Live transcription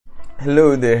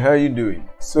Hello there, how are you doing?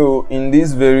 So in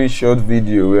this very short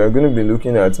video we are going to be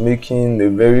looking at making a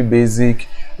very basic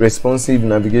responsive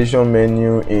navigation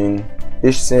menu in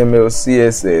HTML,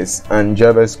 CSS and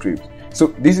JavaScript.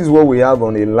 So this is what we have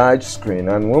on a large screen,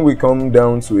 and when we come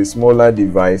down to a smaller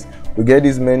device we get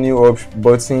this menu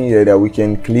button here that we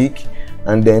can click,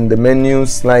 and then the menu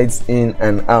slides in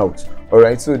and out.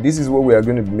 Alright, so this is what we are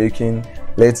going to be making.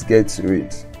 Let's get to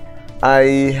it.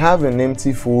 I have an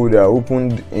empty folder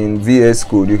opened in VS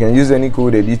Code. You can use any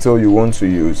code editor you want to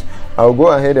use. I'll go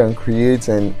ahead and create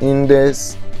an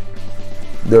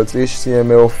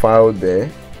index.html file there.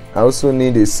 I also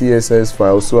need a CSS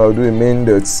file, so I'll do a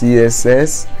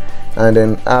main.css and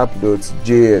an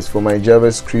app.js for my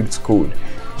JavaScript code.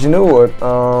 Do you know what?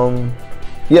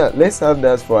 Yeah, let's have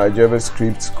that for our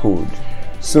JavaScript code.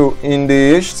 So in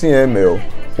the HTML,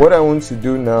 what I want to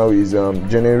do now is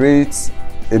generate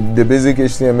the basic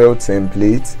HTML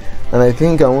template, and I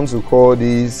think I want to call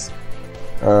this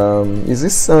is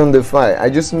this Soundify? I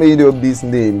just made up this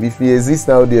name. If it exists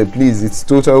out there, please, it's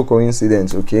total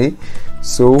coincidence. Okay,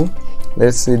 so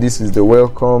let's say this is the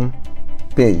welcome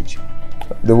page,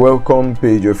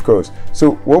 of course.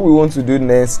 So what we want to do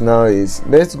next now is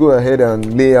let's go ahead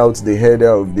and lay out the header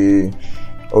of the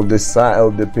side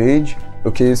of the page.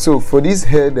 Okay, so for this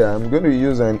header I'm going to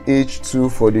use an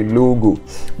H2 for the logo.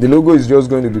 The logo is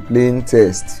just going to be plain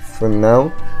text for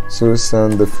now, so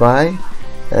Soundify,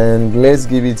 and let's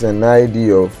give it an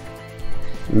ID of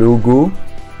logo.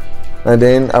 And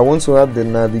then I want to have the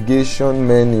navigation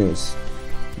menus,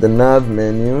 the nav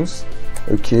menus.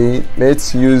 Okay,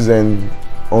 let's use an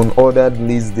unordered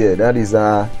list there, that is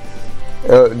our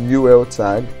UL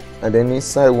tag, and then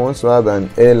inside we want to have an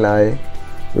li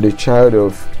with a child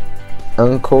of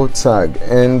anchor tag.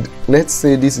 And let's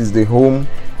say this is the home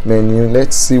menu.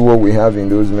 Let's see what we have in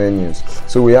those menus.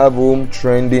 So we have home,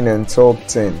 trending and top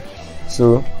 10.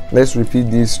 So let's repeat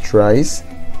this twice.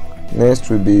 Next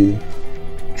will be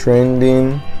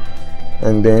trending,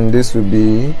 and then this will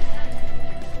be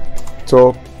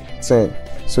top 10.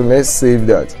 So let's save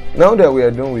that. Now that we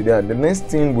are done with that, the next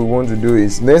thing we want to do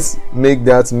is let's make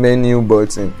that menu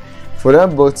button. For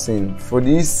that button, for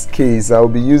this case, I'll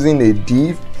be using a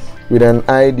div with an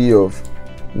ID of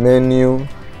menu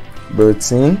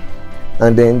button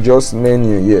and then just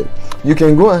menu here. You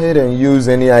can go ahead and use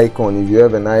any icon if you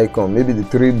have an icon, maybe the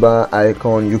 3-bar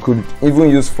icon. You could even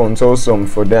use font awesome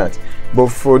for that, but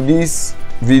for this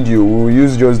video we'll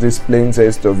use just this plain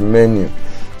text of menu.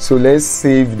 So let's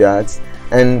save that,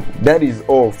 and that is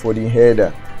all for the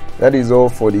header.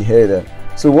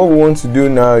 So what we want to do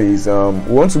now is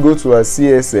we want to go to our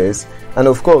CSS, and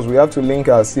of course we have to link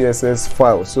our CSS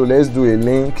file. So let's do a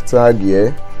link tag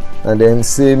here and then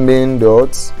say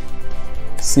main.css.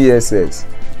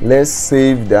 Let's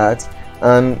save that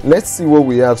and let's see what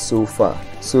we have so far.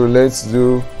 So let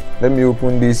me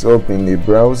open this up in the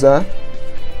browser.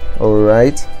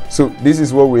 Alright, so this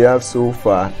is what we have so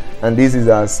far, and this is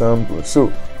our sample.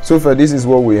 So far this is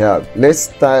what we have.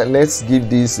 Let's give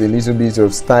this a little bit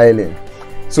of styling.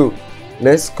 So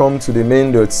let's come to the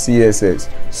main.css.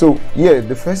 So yeah,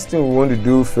 the first thing we want to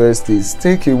do first is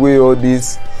take away all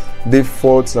these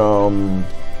default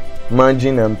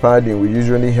margin and padding we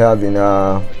usually have in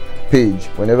our page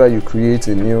whenever you create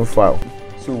a new file.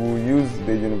 So we'll use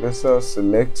the universal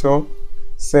selector,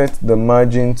 set the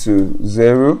margin to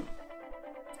 0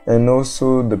 and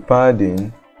also the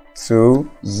padding to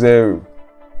 0.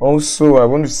 Also I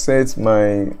want to set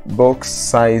my box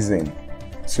sizing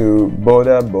to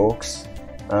border box,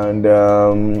 and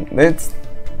let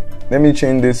me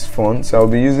change this font. So I'll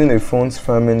be using a font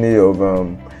family of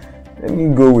let me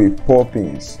go with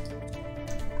Poppins.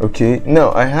 Okay,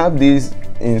 now I have this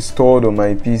installed on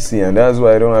my PC, and that's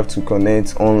why I don't have to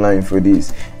connect online for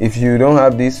this. If you don't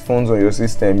have these fonts on your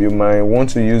system, you might want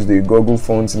to use the Google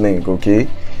Fonts link. Okay,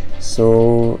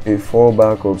 so a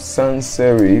fallback of sans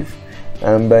serif,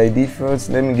 and by default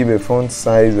let me give a font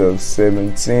size of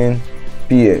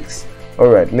 17px.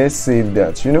 Alright, let's save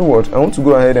that. You know what, I want to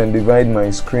go ahead and divide my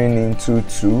screen into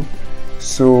two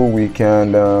so we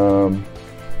can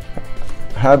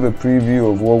have a preview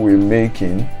of what we're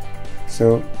making.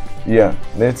 So yeah,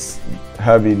 let's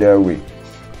have it that way.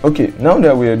 Okay, now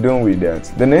that we are done with that,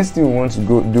 the next thing we want to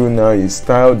do now is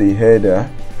style the header.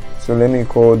 So let me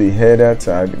call the header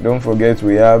tag. Don't forget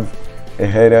we have a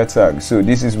header tag, so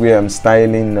this is where I'm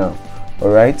styling now.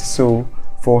 Alright, so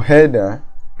for header,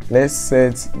 let's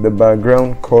set the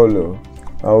background color.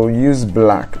 I'll use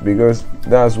black because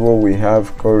that's what we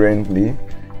have currently.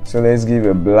 So let's give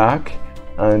a black,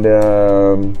 and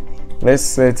let's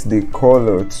set the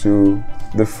color to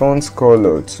the font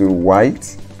color to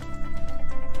white.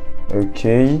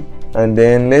 Okay, and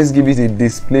then let's give it a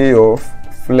display of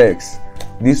flex.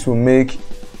 This will make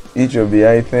each of the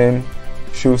items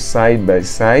show side by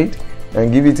side,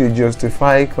 and give it a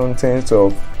justify content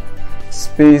of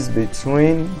space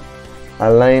between,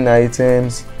 align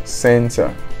items,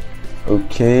 center.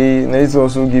 Okay, let's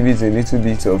also give it a little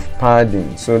bit of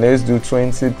padding. So let's do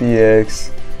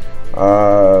 20px.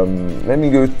 Let me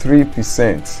go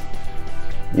 3%.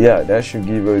 Yeah, that should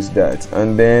give us that.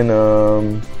 And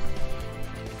then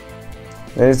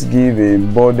let's give a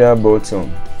border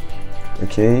bottom.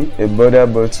 Okay, a border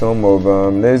bottom of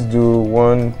let's do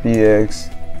 1px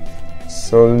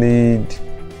solid.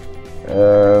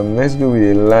 Let's go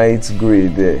with a light gray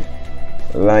there,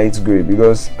 light gray,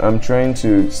 because I'm trying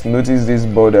to notice this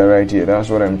border right here. That's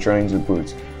what I'm trying to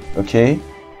put. Okay,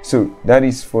 so that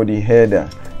is for the header.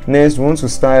 Next, we want to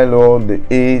style all the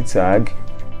a tag.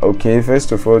 Okay,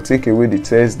 first of all, take away the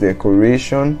text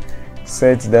decoration,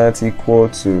 set that equal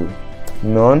to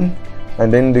none,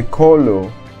 and then the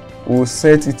color, we'll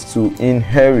set it to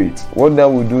inherit. What that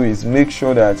will do is make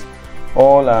sure that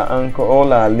all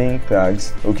our link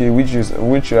tags, okay,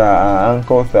 which are our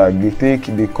anchor tag, they take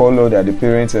the color that the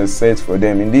parent has set for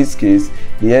them. In this case,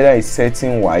 the header is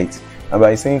setting white, and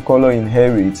by saying color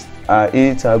inherit, our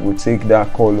a tag will take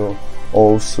that color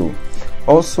also.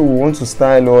 Also, we want to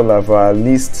style all of our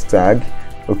list tag.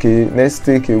 Okay, let's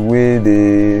take away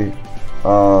the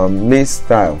list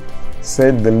style.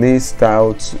 Set the list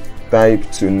style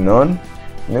type to none.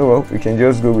 You know what, we can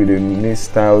just go with the list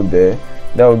style there.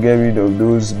 That will get rid of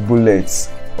those bullets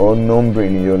or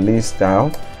numbering in your list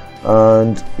style.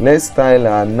 And let's style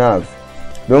our nav.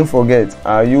 Don't forget,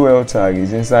 our UL tag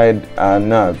is inside our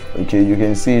nav. Okay, you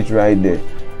can see it right there.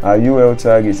 Our UL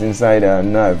tag is inside our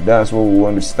nav. That's what we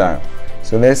want to style.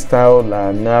 So let's style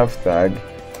our nav tag.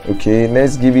 Okay,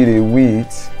 let's give it a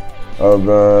width of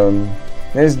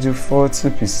let's do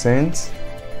 40%.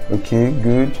 Okay,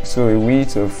 good. So a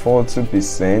width of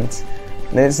 40%.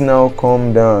 Let's now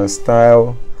come down and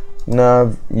style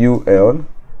nav UL.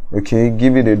 Okay,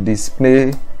 give it a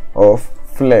display of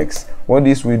flex. What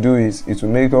this will do is it will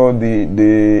make all the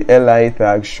li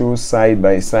tags show side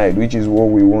by side, which is what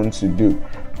we want to do.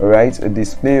 All right, a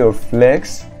display of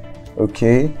flex.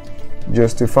 Okay,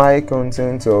 justify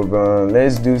content of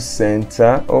let's do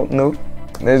center. Oh no,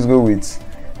 let's go with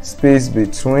space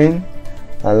between,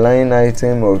 align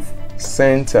item of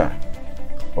center.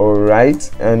 All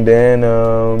right, and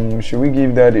then should we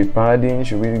give that a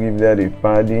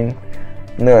padding?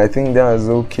 No, I think that's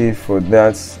okay for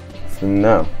that for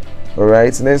now. All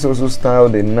right, let's also style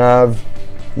the nav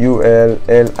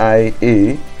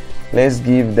ULLIA. Let's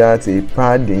give that a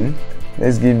padding.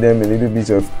 Let's give them a little bit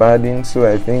of padding. So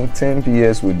I think 10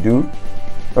 ps would do.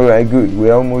 All right, good,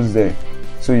 we're almost there.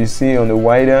 So you see on the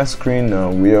wider screen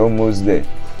now, we're almost there.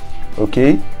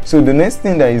 Okay, so the next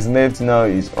thing that is left now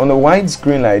is on a wide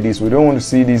screen like this, we don't want to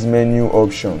see this menu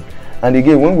option. And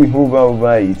again, when we hover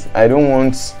over it, I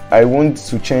want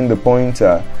to change the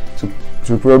pointer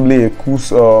to probably a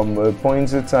cursor, a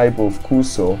pointer type of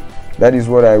cursor. That is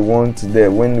what I want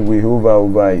there when we hover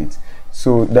over it.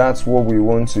 So that's what we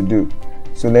want to do.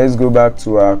 So let's go back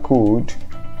to our code.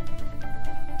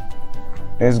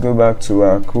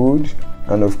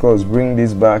 And of course bring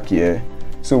this back here.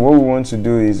 So what we want to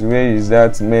do is, where is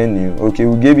that menu? Okay,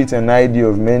 we gave it an ID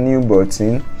of menu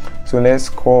button, so let's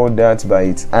call that by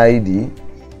its ID.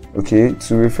 Okay,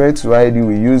 to refer to ID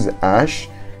we use hash.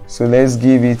 So let's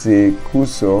give it a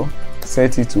cursor,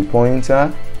 set it to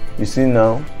pointer. You see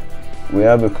now we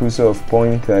have a cursor of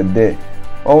pointer there.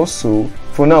 Also,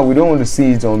 for now we don't want to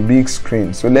see it on big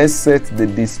screen, so let's set the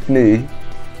display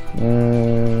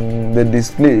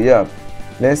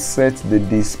let's set the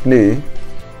display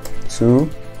to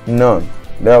none.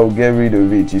 That will get rid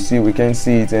of it. You see, we can't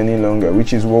see it any longer,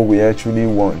 which is what we actually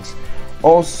want.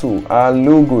 Also, our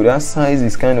logo, that size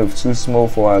is kind of too small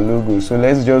for our logo, so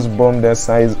let's just bump that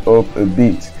size up a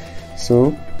bit.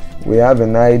 So we have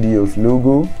an ID of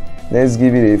logo. Let's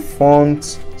give it a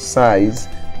font size.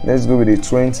 Let's go with a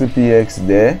 20px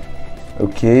there.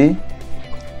 Okay,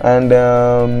 and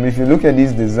if you look at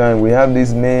this design, we have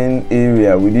this main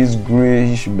area with this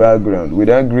grayish background. With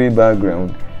that gray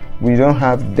background, we don't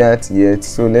have that yet,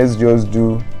 so let's just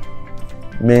do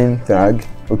main tag.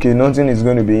 Okay, nothing is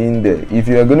going to be in there. If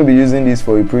you are going to be using this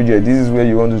for a project, this is where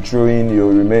you want to throw in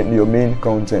your main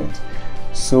content.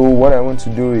 So what I want to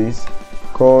do is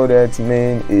call that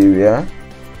main area.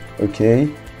 Okay,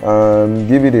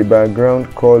 give it a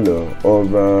background color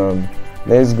of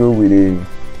let's go with a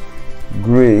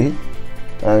gray,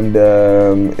 and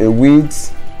a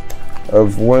width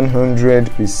of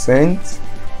 100%.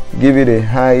 Give it a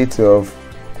height of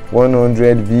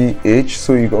 100 VH,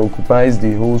 so it occupies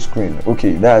the whole screen.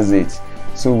 Okay, that's it.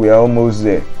 So we are almost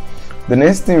there. The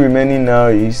next thing remaining now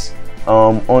is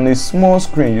on a small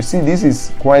screen. You see, this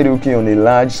is quite okay on a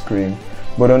large screen,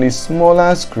 but on a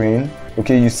smaller screen,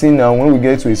 okay, you see now when we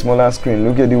get to a smaller screen,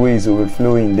 look at the way it's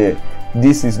overflowing there.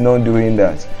 This is not doing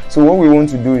that. So what we want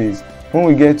to do is, when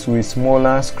we get to a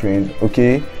smaller screen,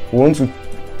 okay, we want to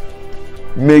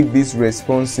make this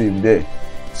responsive there.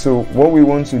 So what we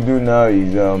want to do now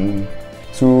is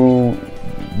to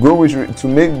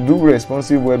do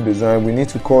responsive web design, we need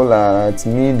to call at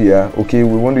media. Okay,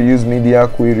 we want to use media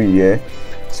query here.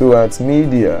 So at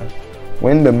media,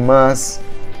 when the mass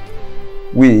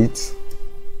width,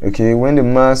 okay, when the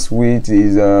mass width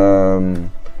is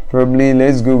probably,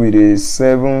 let's go with a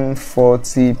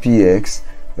 740px.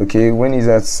 Okay, when it's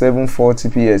at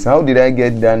 740px, how did I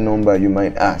get that number, you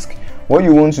might ask? What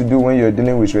you want to do when you're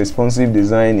dealing with responsive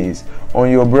design is, on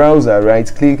your browser, right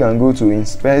click and go to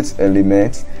inspect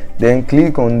elements, then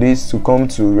click on this to come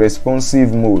to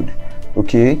responsive mode.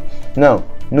 Okay, now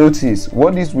notice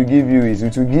what this will give you is,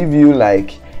 it will give you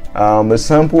like a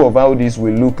sample of how this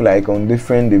will look like on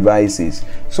different devices.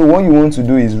 So what you want to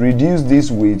do is reduce this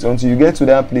width until you get to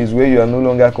that place where you are no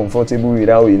longer comfortable with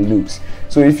how it looks.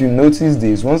 So if you notice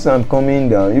this, once I'm coming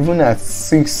down, even at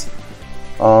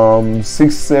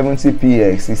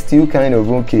 670px, it's still kind of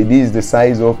okay. This is the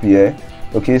size up here.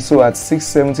 Okay, so at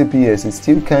 670px, it's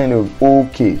still kind of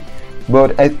okay,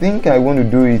 but I think I want to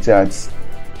do it at,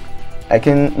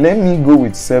 let me go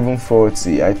with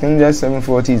 740. I think that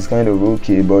 740 is kind of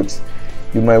okay, but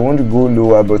you might want to go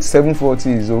lower, but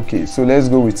 740 is okay. So let's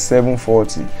go with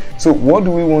 740. So what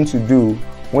do we want to do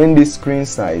when this screen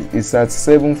size is at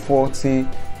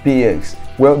 740px?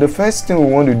 Well, the first thing we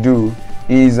want to do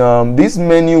is this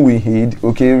menu we hid.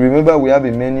 Okay, remember we have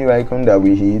a menu icon that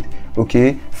we hid.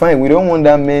 Okay, fine, we don't want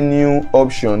that menu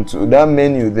option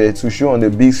there to show on the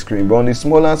big screen, but on the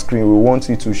smaller screen we want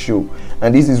it to show,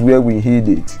 and this is where we hid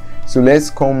it. So let's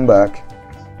come back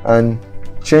and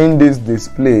change this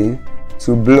display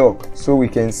to block so we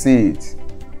can see it.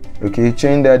 Okay,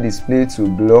 change that display to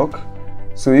block.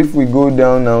 So if we go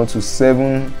down now to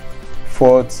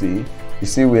 740, you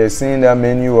see we are seeing that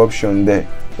menu option there.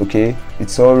 Okay,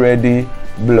 it's already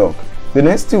blocked. The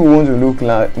next thing we want to look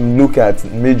at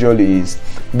majorly is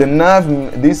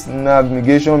this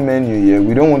navigation menu here.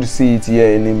 We don't want to see it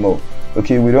here anymore.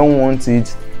 Okay, we don't want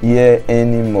it here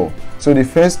anymore. So the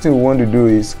first thing we want to do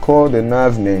is call the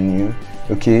nav menu.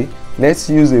 Okay, let's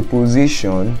use a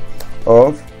position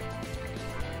of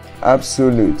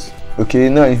absolute. Okay,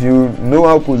 now if you know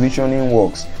how positioning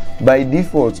works, by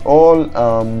default all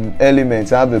elements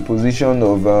have a position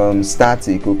of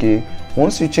static. Okay,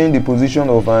 once you change the position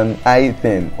of an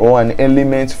item or an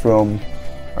element from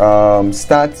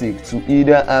static to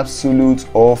either absolute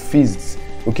or fixed,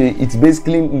 okay, it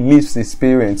basically leaves its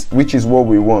parent, which is what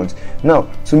we want. Now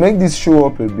to make this show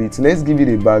up a bit, let's give it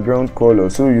a background color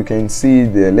so you can see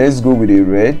it there. Let's go with a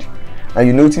red, and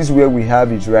you notice where we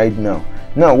have it right now.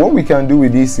 Now what we can do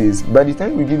with this is, by the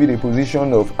time we give it a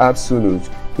position of absolute,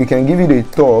 we can give it a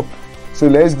top. So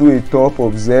let's do a top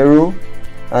of 0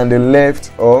 and the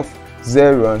left of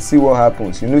 0 and see what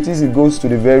happens. You notice it goes to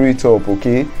the very top.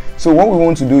 Okay, so what we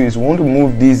want to do is we want to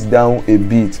move this down a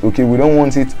bit. Okay, we don't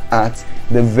want it at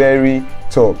the very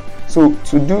top. So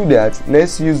to do that,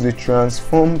 let's use the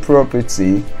transform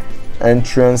property and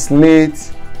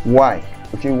translate y.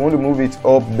 Okay, we want to move it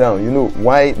up, down. You know,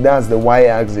 y, that's the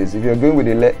y-axis. If you're going with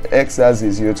the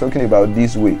x-axis, you're talking about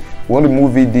this way. We want to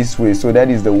move it this way, so that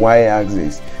is the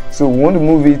y-axis. So we want to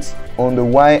move it on the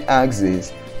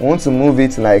y-axis. We want to move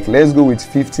it like, let's go with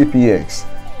 50px.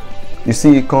 You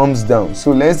see it comes down.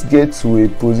 So let's get to a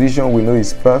position we know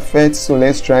is perfect. So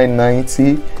let's try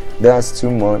 90. That's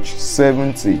too much.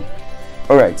 70.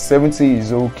 All right, 70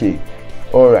 is okay.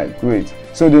 All right, great.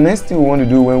 So the next thing we want to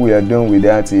do when we are done with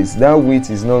that is, that width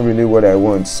is not really what I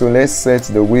want. So let's set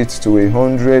the width to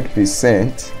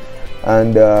 100%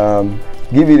 and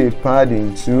give it a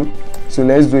padding too. So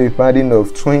let's do a padding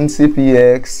of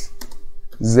 20px,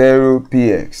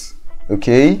 0px.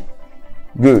 Okay,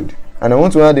 good. And I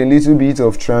want to add a little bit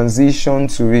of transition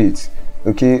to it.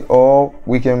 Okay, or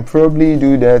we can probably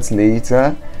do that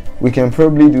later.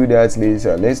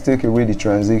 Let's take away the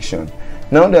transition.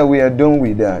 Now that we are done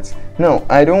with that, now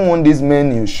I don't want these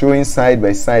menus showing side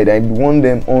by side. I want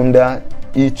them under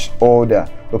each other.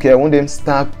 Okay, I want them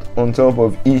stacked on top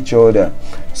of each other.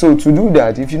 So to do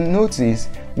that, if you notice,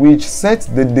 we set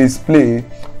the display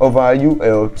of our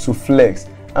UL to flex,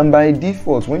 and by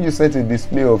default when you set a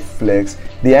display of flex,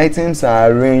 the items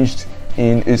are arranged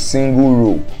in a single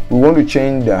row. We want to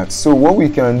change that. So what we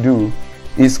can do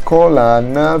is call our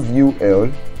nav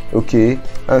ul, okay,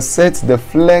 and set the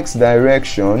flex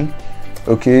direction,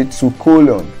 okay, to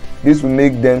colon. This will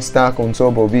make them stack on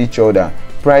top of each other.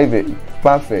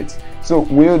 Perfect. So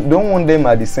we don't want them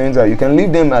at the center. You can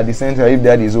leave them at the center if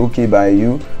that is okay by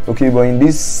you, okay, but in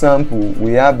this sample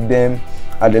we have them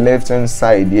at the left hand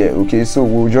side here, okay, so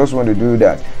we'll just want to do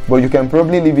that, but you can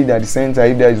probably leave it at the center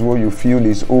if that is what you feel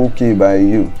is okay by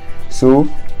you. So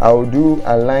I'll do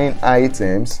align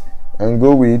items and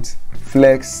go with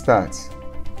flex start,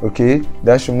 okay,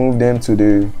 that should move them to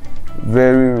the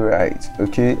very right.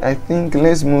 Okay, I think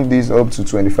let's move this up to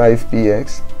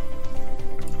 25px.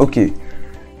 Okay,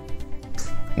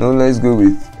 no, let's go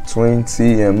with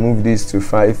 20 and move this to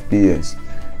 5ps.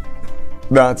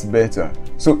 That's better.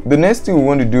 So the next thing we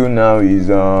want to do now is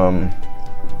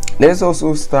let's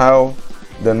also style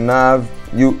the nav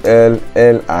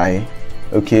ulli.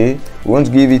 Okay, we want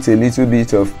to give it a little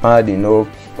bit of padding up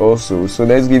also, so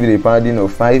let's give it a padding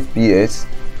of 5ps.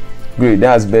 Great,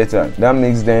 that's better. That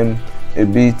makes them a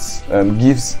bit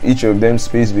gives each of them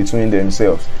space between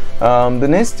themselves. The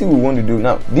next thing we want to do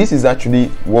now, this is actually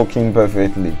working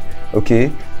perfectly,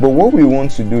 okay, but what we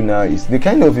want to do now is the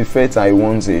kind of effect I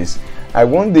want is I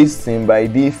want this thing by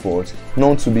default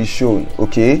not to be shown.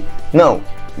 Okay, now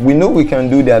we know we can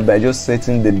do that by just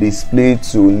setting the display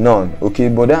to none, okay,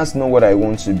 but that's not what I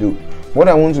want to do. What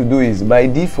I want to do is by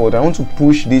default I want to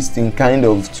push this thing kind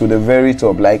of to the very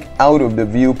top, like out of the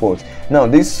viewport. Now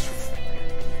this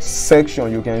section,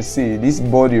 you can see this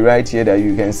body right here that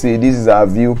you can see, this is our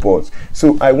viewport,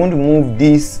 so I want to move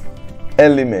this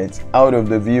element out of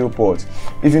the viewport.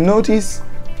 If you notice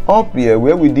up here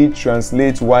where we did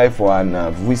translate y for our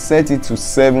nav, we set it to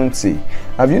 70.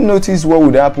 Have you noticed what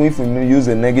would happen if we use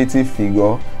a negative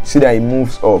figure? See that it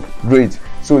moves up. Great.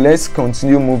 So let's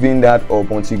continue moving that up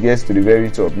until it gets to the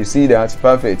very top. You see that?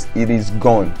 Perfect. It is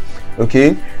gone.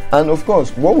 Okay, and of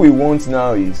course what we want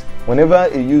now is whenever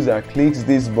a user clicks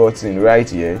this button right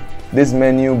here, this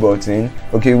menu button,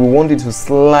 okay, we want it to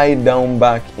slide down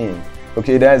back in.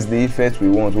 Okay, that's the effect we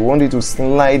want. We want it to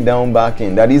slide down back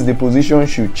in. That is, the position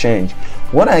should change.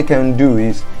 What I can do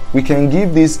is we can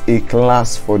give this a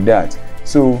class for that.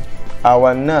 So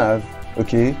our nav,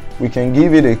 okay, we can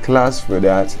give it a class for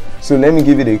that. So let me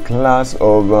give it a class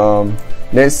of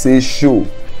let's say show.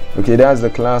 Okay, that's the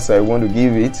class I want to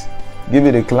give it. Give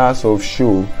it a class of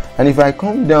show. And if I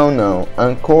come down now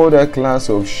and call that class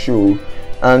of show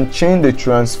and change the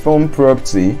transform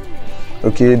property,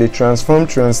 okay, the transform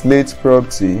translate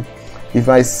property, if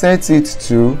I set it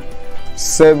to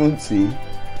 70,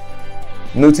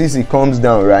 notice it comes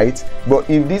down, right? But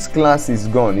if this class is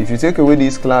gone, if you take away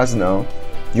this class now,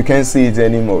 you can't see it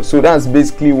anymore. So that's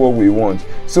basically what we want.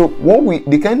 So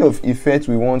the kind of effect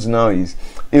we want now is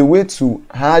a way to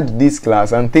add this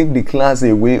class and take the class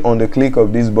away on the click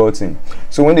of this button.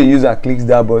 So when the user clicks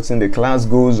that button, the class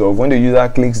goes off. When the user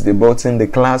clicks the button, the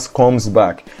class comes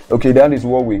back. Okay, that is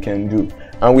what we can do,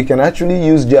 and we can actually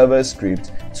use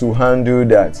JavaScript to handle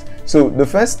that. So the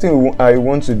first thing I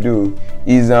want to do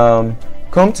is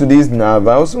come to this nav.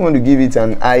 I also want to give it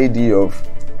an ID of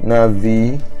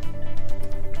navigation.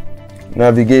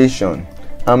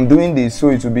 I'm doing this so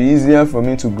it will be easier for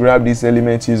me to grab this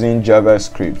element using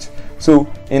JavaScript. So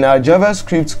in our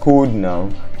JavaScript code now,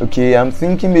 okay, I'm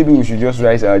thinking maybe we should just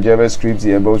write our JavaScript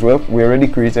here, but well, we already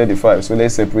created the file, so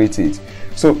let's separate it.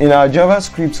 So in our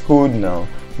JavaScript code now,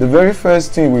 the very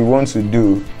first thing we want to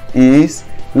do is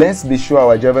let's be sure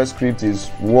our JavaScript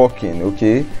is working.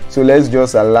 Okay, so let's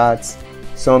just alert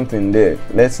something there.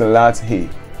 Let's alert, hey,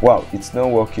 wow, it's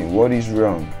not working, what is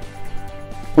wrong?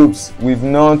 Oops, we've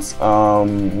not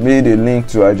made a link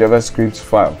to our JavaScript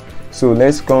file. So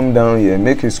let's come down here,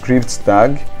 make a script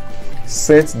tag,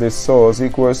 set the source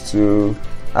equals to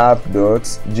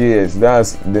app.js.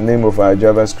 That's the name of our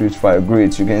JavaScript file.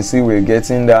 Great, you can see we're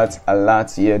getting that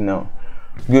alert here now.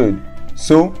 Good.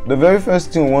 So the very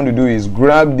first thing we want to do is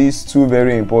grab these two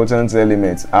very important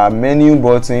elements, our menu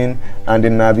button and the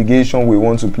navigation we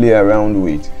want to play around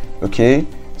with. Okay,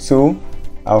 so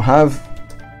I'll have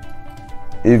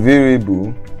a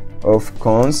variable of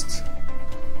const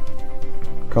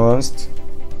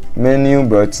menu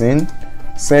button,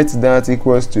 set that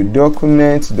equals to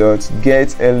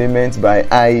document.get element by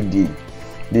id.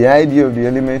 The id of the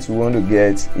element we want to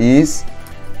get is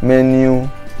menu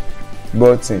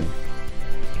button.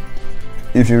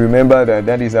 If you remember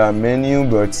that is our menu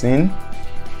button,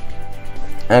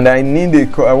 and I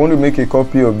want to make a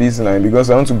copy of this line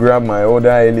because I want to grab my other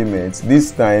elements.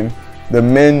 This time the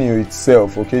menu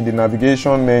itself, okay, the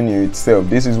navigation menu itself,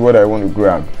 this is what I want to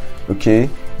grab. Okay,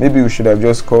 maybe we should have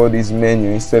just called this menu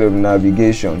instead of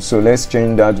navigation. So let's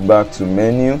change that back to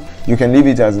menu. You can leave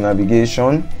it as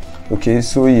navigation. Okay,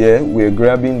 so yeah, we're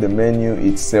grabbing the menu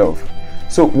itself.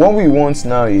 So what we want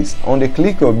now is on the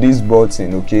click of this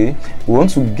button, okay, we want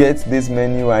to get this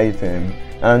menu item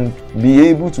and be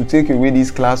able to take away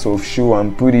this class of show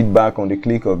and put it back on the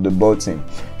click of the button.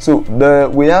 So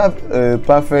we have a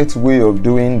perfect way of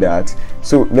doing that.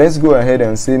 So let's go ahead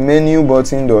and say menu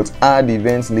button dot add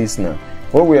event listener.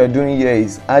 What we are doing here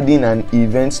is adding an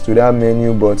event to that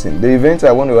menu button. The event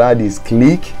I want to add is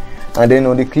click, and then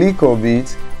on the click of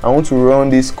it I want to run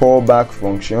this callback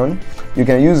function. You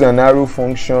can use an arrow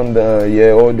function,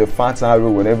 or the fat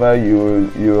arrow, whatever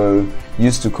you're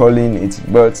used to calling it,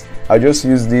 but I just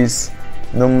use this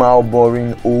normal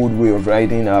boring old way of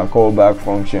writing our callback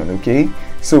function. Okay,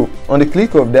 so on the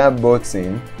click of that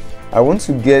button I want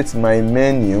to get my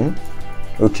menu,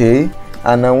 okay,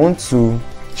 and I want to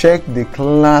check the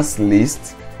class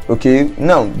list. Okay,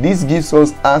 now this gives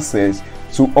us access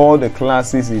to all the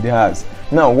classes it has.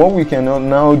 Now what we can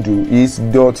now do is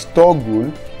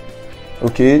 .toggle.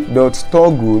 Okay,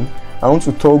 .toggle, I want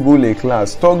to toggle a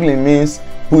class. Toggling means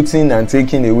putting and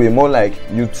taking away, more like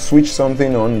you switch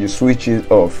something on, you switch it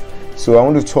off. So I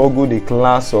want to toggle the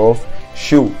class of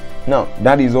show. Now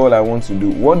that is all I want to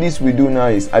do. What this will do now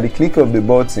is at the click of the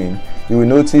button, you will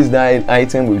notice that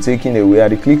item will be taken away. At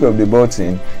the click of the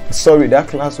button, sorry, that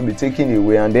class will be taken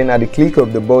away, and then at the click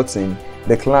of the button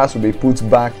the class will be put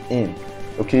back in.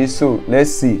 Okay, so let's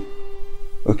see.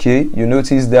 Okay, you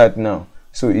notice that now.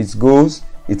 So it goes,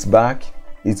 it's back,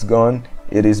 it's gone,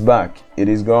 it is back, it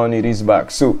is gone, it is back.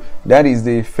 So that is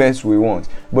the effect we want.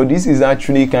 But this is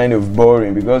actually kind of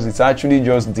boring because it's actually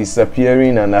just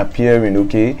disappearing and appearing.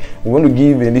 Okay, we want to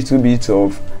give a little bit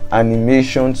of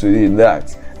animation to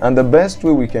that, and the best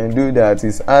way we can do that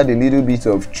is add a little bit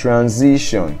of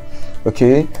transition.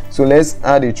 Okay, so let's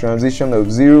add a transition of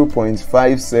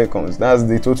 0.5 seconds. That's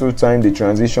the total time the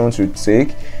transition should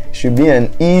take. Should be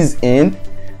an ease in.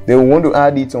 They want to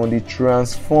add it on the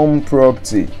transform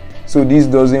property, so this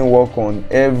doesn't work on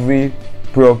every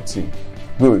property.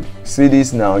 Good, see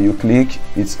this now, you click,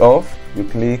 it's off, you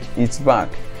click, it's back.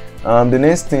 The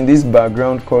next thing, this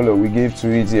background color we gave to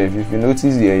it here, if you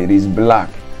notice here, it is black.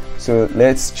 So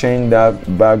let's change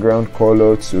that background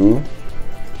color to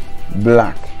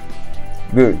black.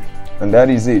 Good, and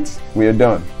that is it, we are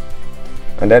done.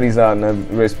 And that is our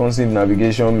responsive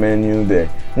navigation menu there.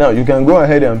 Now you can go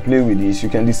ahead and play with this. You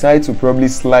can decide to probably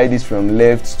slide this from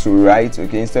left to right,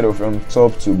 okay, instead of from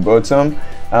top to bottom.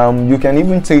 You can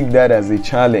even take that as a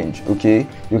challenge. Okay,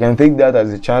 you can take that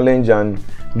as a challenge and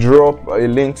drop a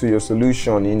link to your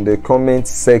solution in the comment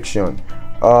section.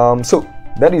 So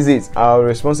that is it. Our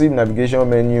responsive navigation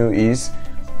menu is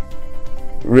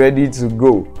ready to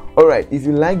go. All right, if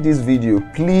you like this video,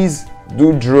 please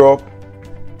do drop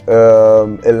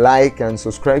a like and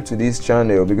subscribe to this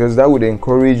channel, because that would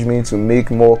encourage me to make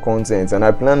more content, and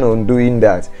I plan on doing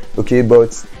that. Okay,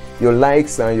 but your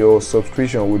likes and your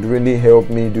subscription would really help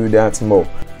me do that more.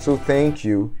 So thank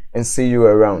you and see you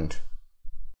around.